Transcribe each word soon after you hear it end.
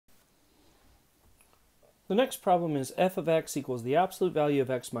The next problem is f of x equals the absolute value of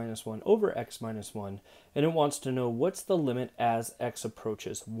x minus 1 over x minus 1, and it wants to know what's the limit as x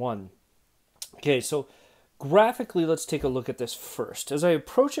approaches 1. Okay, so graphically, let's take a look at this first. As I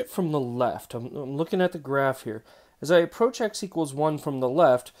approach it from the left, I'm looking at the graph here. As I approach x equals 1 from the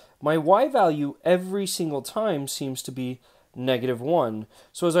left, my y value every single time seems to be negative 1.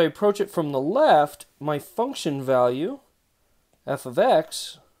 So as I approach it from the left, my function value, f of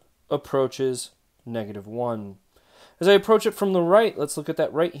x, approaches negative 1. As I approach it from the right, let's look at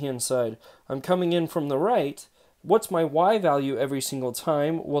that right-hand side. I'm coming in from the right. What's my y value every single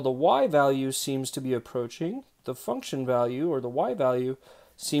time? Well, the y value seems to be approaching. The function value, or the y value,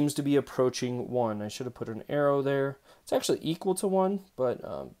 seems to be approaching 1. I should have put an arrow there. It's actually equal to 1, but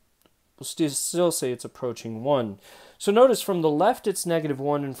we'll still say it's approaching 1. So notice from the left it's negative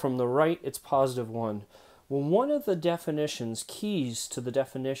 1, and from the right it's positive 1. Well, one of the definitions, keys to the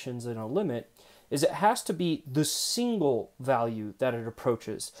definitions in a limit, is it has to be the single value that it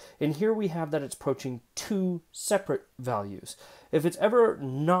approaches. And here we have that it's approaching two separate values. If it's ever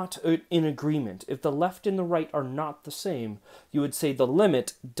not in agreement, if the left and the right are not the same, you would say the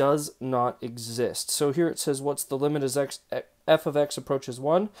limit does not exist. So here it says what's the limit as f of x approaches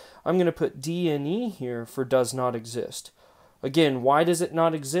 1. I'm going to put D and E here for does not exist. Again, why does it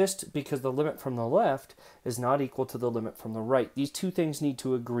not exist? Because the limit from the left is not equal to the limit from the right. These two things need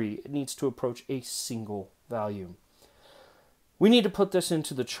to agree. It needs to approach a single value. We need to put this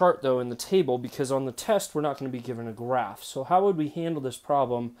into the chart, though, in the table, because on the test, we're not going to be given a graph. So how would we handle this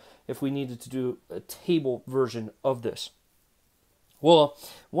problem if we needed to do a table version of this? Well,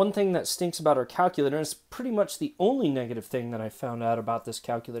 one thing that stinks about our calculator, and it's pretty much the only negative thing that I found out about this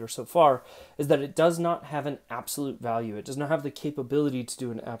calculator so far, is that it does not have an absolute value. It does not have the capability to do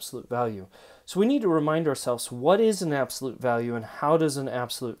an absolute value. So we need to remind ourselves, what is an absolute value and how does an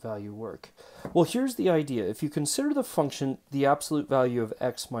absolute value work? Well, here's the idea. If you consider the function the absolute value of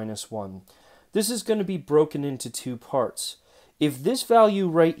x minus 1, this is going to be broken into two parts. If this value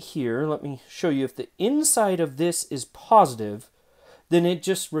right here, let me show you, if the inside of this is positive, then it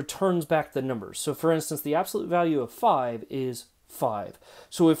just returns back the numbers. So for instance, the absolute value of 5 is 5.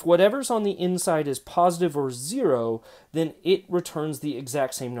 So if whatever's on the inside is positive or 0, then it returns the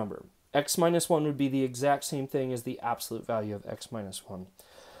exact same number. X minus 1 would be the exact same thing as the absolute value of x minus 1.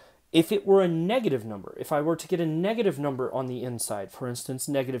 If it were a negative number, if I were to get a negative number on the inside, for instance,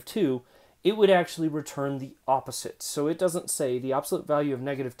 negative 2, it would actually return the opposite. So it doesn't say the absolute value of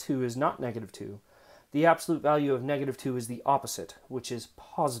negative 2 is not negative 2. The absolute value of negative 2 is the opposite, which is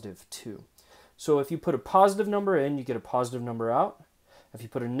positive 2. So if you put a positive number in, you get a positive number out. If you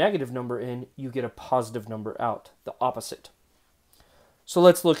put a negative number in, you get a positive number out, the opposite. So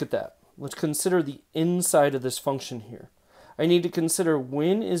let's look at that. Let's consider the inside of this function here. I need to consider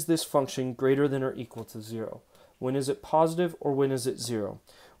when is this function greater than or equal to 0. When is it positive or when is it 0?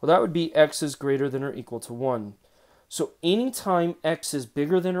 Well, that would be x is greater than or equal to 1. So anytime x is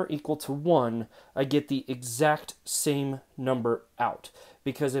bigger than or equal to 1, I get the exact same number out.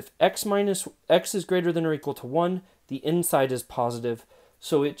 Because if x is greater than or equal to 1, the inside is positive,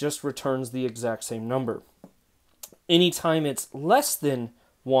 so it just returns the exact same number. Anytime it's less than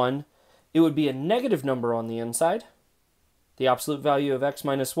 1, it would be a negative number on the inside. The absolute value of x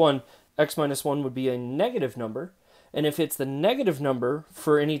minus 1 would be a negative number. And if it's the negative number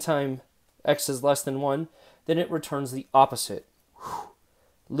for any time x is less than 1, then it returns the opposite. A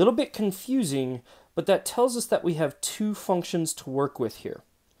little bit confusing, but that tells us that we have two functions to work with here.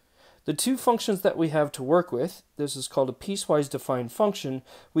 The two functions that we have to work with, this is called a piecewise defined function,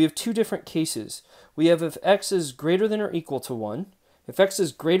 we have two different cases. We have if x is greater than or equal to 1. If x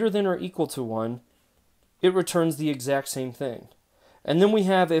is greater than or equal to 1, it returns the exact same thing. And then we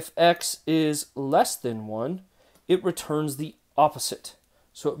have if x is less than 1, it returns the opposite.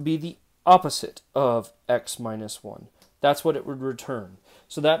 So it would be the opposite of x minus 1. That's what it would return.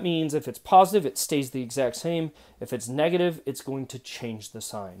 So that means if it's positive, it stays the exact same. If it's negative, it's going to change the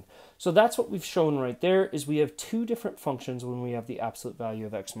sign. So that's what we've shown right there, is we have two different functions when we have the absolute value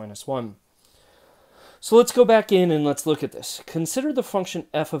of x minus 1. So let's go back in and let's look at this. Consider the function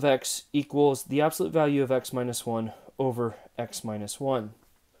f of x equals the absolute value of x minus 1 over x minus 1.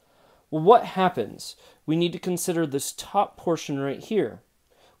 Well, what happens? We need to consider this top portion right here.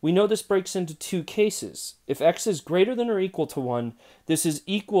 We know this breaks into two cases. If x is greater than or equal to 1, this is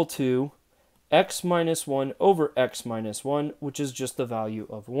equal to x minus 1 over x minus 1, which is just the value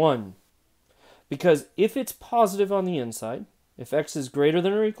of 1. Because if it's positive on the inside, if x is greater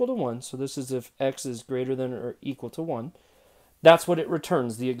than or equal to 1, so this is if x is greater than or equal to 1, that's what it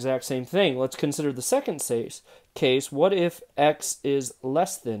returns, the exact same thing. Let's consider the second case. What if x is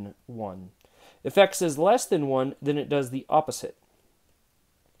less than 1? If x is less than 1, then it does the opposite.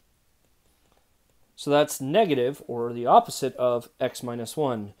 So that's negative, or the opposite of x minus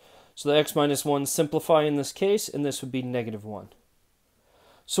 1. So the x minus 1 simplify in this case, and this would be negative 1.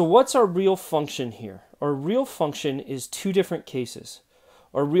 So what's our real function here? Our real function is two different cases.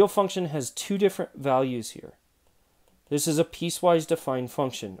 Our real function has two different values here. This is a piecewise defined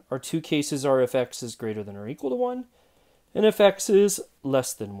function. Our two cases are if x is greater than or equal to 1, and if x is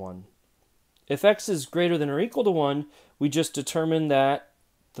less than 1. If x is greater than or equal to 1, we just determine that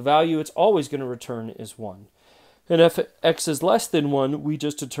the value it's always going to return is 1. And if x is less than 1, we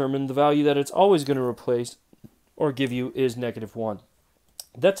just determine the value that it's always going to replace or give you is negative 1.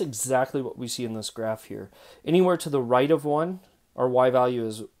 That's exactly what we see in this graph here. Anywhere to the right of 1, our y value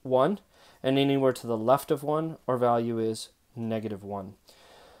is 1. And anywhere to the left of 1, our value is negative 1.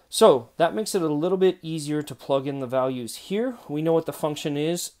 So that makes it a little bit easier to plug in the values here. We know what the function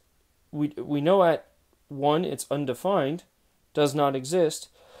is. We know at 1 it's undefined, does not exist.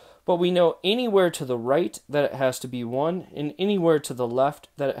 But we know anywhere to the right that it has to be 1, and anywhere to the left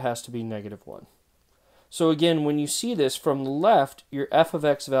that it has to be negative 1. So again, when you see this from the left, your f of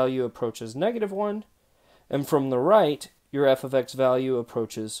x value approaches negative 1, and from the right, your f of x value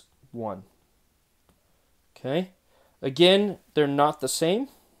approaches 1. Okay? Again, they're not the same.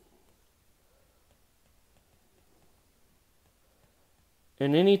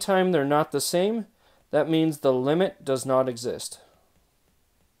 And anytime they're not the same, that means the limit does not exist.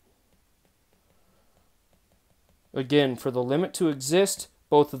 Again, for the limit to exist,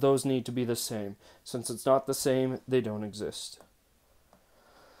 both of those need to be the same. Since it's not the same, they don't exist.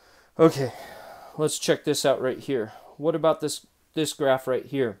 Okay, let's check this out right here. What about this graph right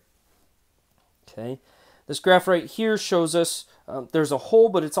here? Okay, this graph right here shows us there's a hole,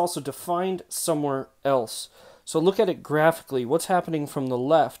 but it's also defined somewhere else. So look at it graphically. What's happening from the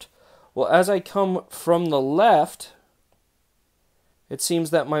left? Well, as I come from the left, it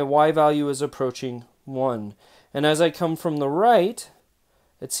seems that my y value is approaching 1. And as I come from the right,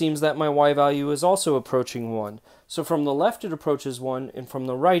 it seems that my y value is also approaching 1. So from the left it approaches 1, and from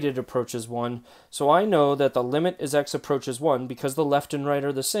the right it approaches 1. So I know that the limit as x approaches 1, because the left and right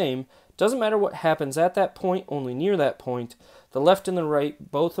are the same. Doesn't matter what happens at that point, only near that point. The left and the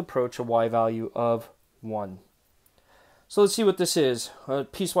right both approach a y value of 1. So let's see what this is. A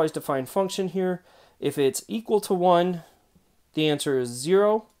piecewise defined function here. If it's equal to 1, the answer is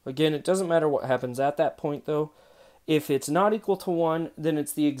 0. Again, it doesn't matter what happens at that point though. If it's not equal to 1, then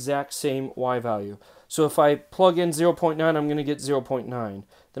it's the exact same y value. So if I plug in 0.9, I'm going to get 0.9.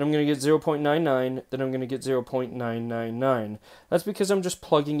 Then I'm going to get 0.99. Then I'm going to get 0.999. That's because I'm just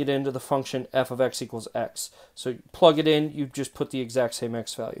plugging it into the function f of x equals x. So plug it in, you just put the exact same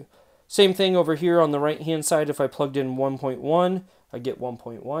x value. Same thing over here on the right-hand side. If I plugged in 1.1, I get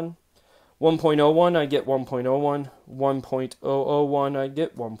 1.1. 1.01, I get 1.01. 1.001, I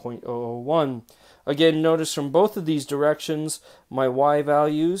get 1.001. Again, notice from both of these directions, my y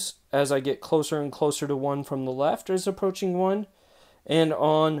values, as I get closer and closer to 1 from the left, is approaching 1. And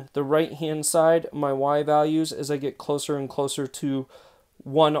on the right-hand side, my y values, as I get closer and closer to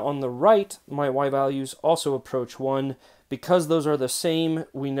 1 on the right, my y values also approach 1. Because those are the same,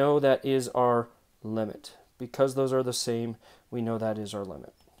 we know that is our limit. Because those are the same, we know that is our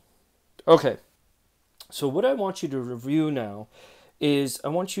limit. Okay, so what I want you to review now is I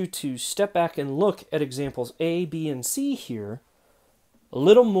want you to step back and look at examples A, B, and C here a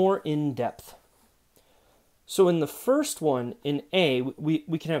little more in depth. So in the first one, in A, we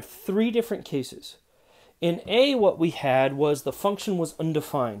can have three different cases. In A, what we had was the function was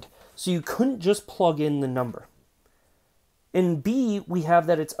undefined, so you couldn't just plug in the number. In B, we have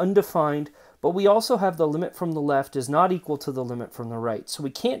that it's undefined, but we also have the limit from the left is not equal to the limit from the right. So we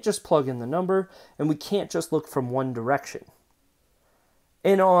can't just plug in the number, and we can't just look from one direction.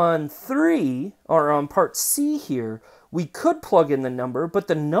 And on 3, or on part C here, we could plug in the number, but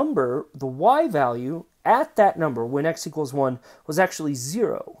the number, the y value, at that number, when x equals 1, was actually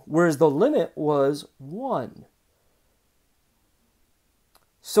 0, whereas the limit was 1.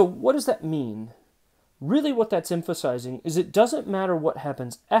 So what does that mean? Really what that's emphasizing is it doesn't matter what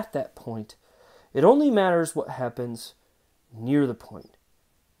happens at that point. It only matters what happens near the point.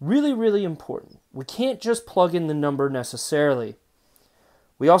 Really, really important. We can't just plug in the number necessarily.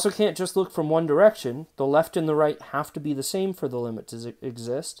 We also can't just look from one direction. The left and the right have to be the same for the limit to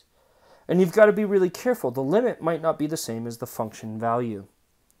exist. And you've got to be really careful. The limit might not be the same as the function value.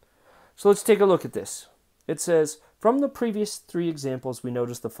 So let's take a look at this. It says, from the previous 3 examples, we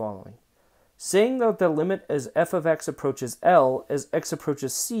notice the following. Saying that the limit as f of x approaches L as x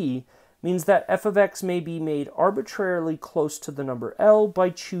approaches C means that f of x may be made arbitrarily close to the number L by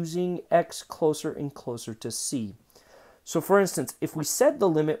choosing x closer and closer to c. So for instance, if we said the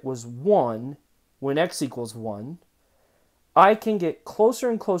limit was 1 when x equals 1, I can get closer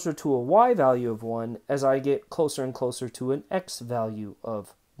and closer to a y value of 1 as I get closer and closer to an x value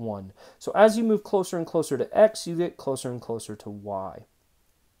of 1. So as you move closer and closer to x, you get closer and closer to y.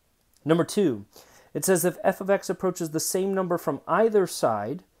 Number 2, it says if f of x approaches the same number from either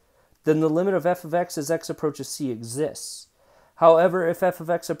side, then the limit of f of x as x approaches c exists. However, if f of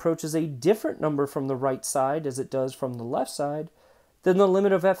x approaches a different number from the right side as it does from the left side, then the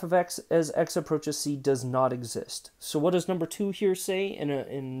limit of f of x as x approaches c does not exist. So what does number 2 here say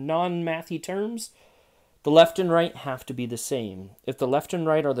in non-mathy terms? The left and right have to be the same. If the left and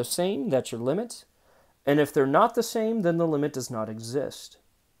right are the same, that's your limit. And if they're not the same, then the limit does not exist.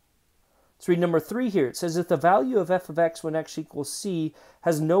 Let's read number 3 here. It says if the value of f of x when x equals c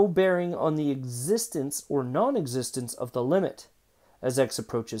has no bearing on the existence or non-existence of the limit as x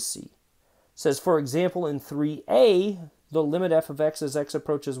approaches c. It says, for example, in 3a, the limit f of x as x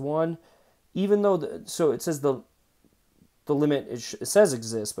approaches 1, even though, so it says the limit, it says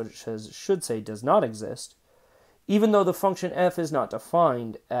exists, but it should say does not exist, even though the function f is not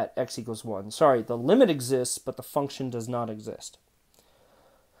defined at x equals 1. Sorry, the limit exists, but the function does not exist.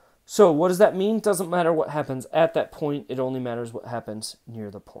 So what does that mean? Doesn't matter what happens at that point, it only matters what happens near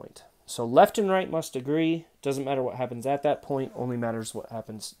the point. So left and right must agree, doesn't matter what happens at that point, only matters what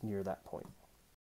happens near that point.